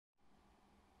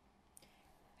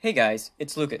Hey guys,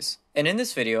 it's Lucas, and in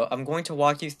this video I'm going to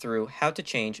walk you through how to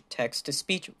change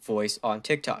text-to-speech voice on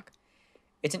TikTok.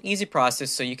 It's an easy process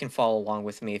so you can follow along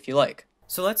with me if you like.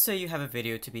 So let's say you have a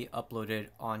video to be uploaded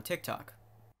on TikTok.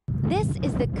 This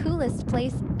is the coolest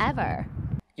place ever.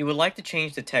 You would like to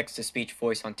change the text-to-speech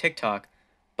voice on TikTok,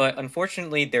 but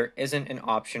unfortunately there isn't an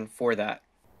option for that.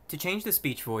 To change the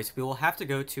speech voice, we will have to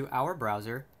go to our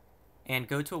browser and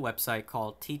go to a website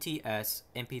called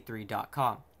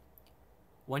ttsmp3.com.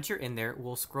 Once you're in there,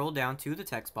 we'll scroll down to the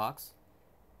text box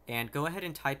and go ahead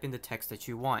and type in the text that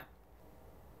you want.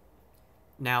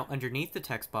 Now, underneath the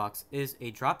text box is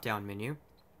a drop-down menu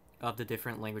of the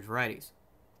different language varieties.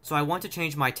 So I want to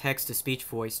change my text-to-speech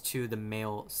voice to the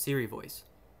male Siri voice.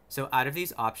 So out of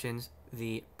these options,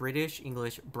 the British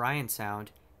English Brian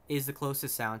sound is the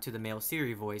closest sound to the male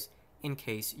Siri voice in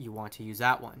case you want to use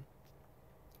that one.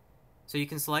 So you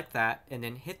can select that and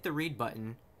then hit the read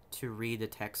button to read the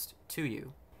text to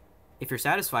you. If you're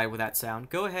satisfied with that sound,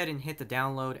 go ahead and hit the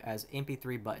download as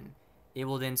MP3 button. It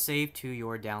will then save to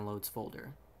your downloads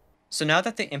folder. So now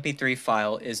that the MP3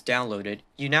 file is downloaded,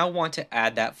 you now want to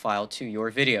add that file to your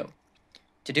video.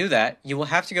 To do that, you will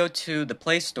have to go to the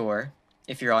Play Store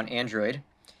if you're on Android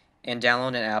and download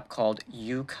an app called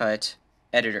UCut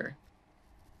Editor.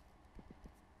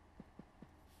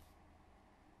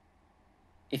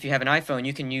 If you have an iPhone,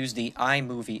 you can use the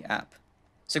iMovie app.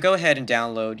 So go ahead and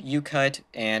download UCut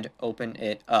and open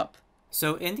it up.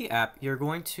 So in the app, you're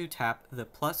going to tap the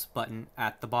plus button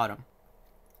at the bottom.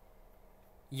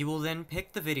 You will then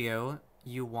pick the video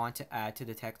you want to add to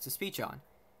the text-to-speech on.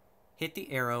 Hit the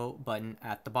arrow button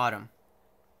at the bottom.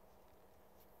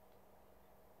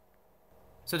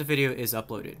 So the video is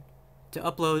uploaded. To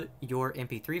upload your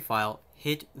MP3 file,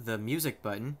 hit the music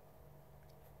button.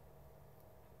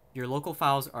 Your local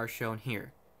files are shown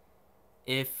here.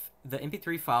 If the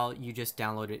MP3 file you just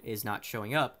downloaded is not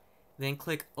showing up, then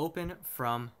click Open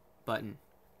From button.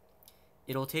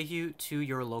 It'll take you to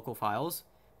your local files.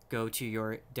 Go to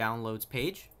your Downloads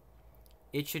page.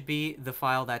 It should be the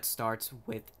file that starts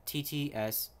with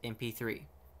TTS MP3.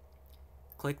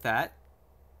 Click that.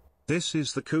 This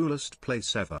is the coolest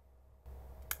place ever.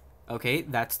 Okay,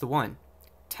 that's the one.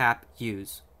 Tap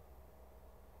Use.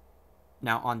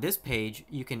 Now on this page,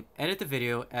 you can edit the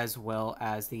video as well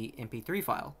as the MP3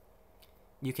 file.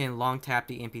 You can long tap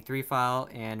the MP3 file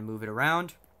and move it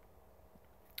around.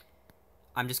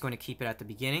 I'm just going to keep it at the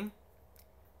beginning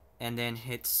and then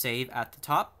hit save at the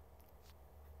top.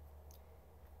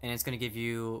 And it's going to give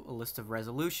you a list of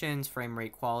resolutions, frame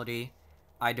rate, quality.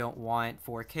 I don't want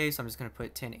 4K, so I'm just going to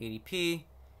put 1080p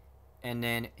and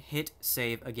then hit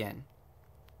save again.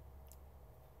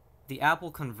 The app will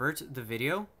convert the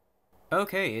video.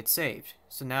 Okay, it's saved.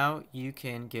 So now you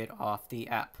can get off the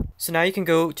app. So now you can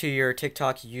go to your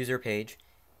TikTok user page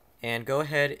and go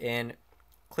ahead and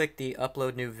click the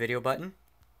upload new video button.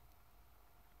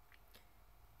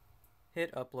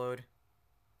 Hit upload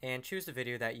and choose the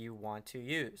video that you want to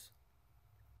use.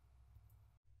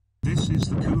 This is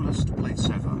the coolest place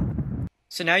ever.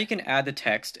 So now you can add the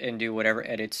text and do whatever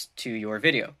edits to your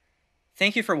video.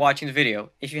 Thank you for watching the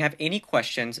video. If you have any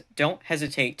questions, don't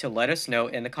hesitate to let us know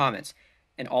in the comments.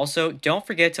 And also, don't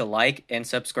forget to like and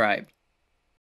subscribe.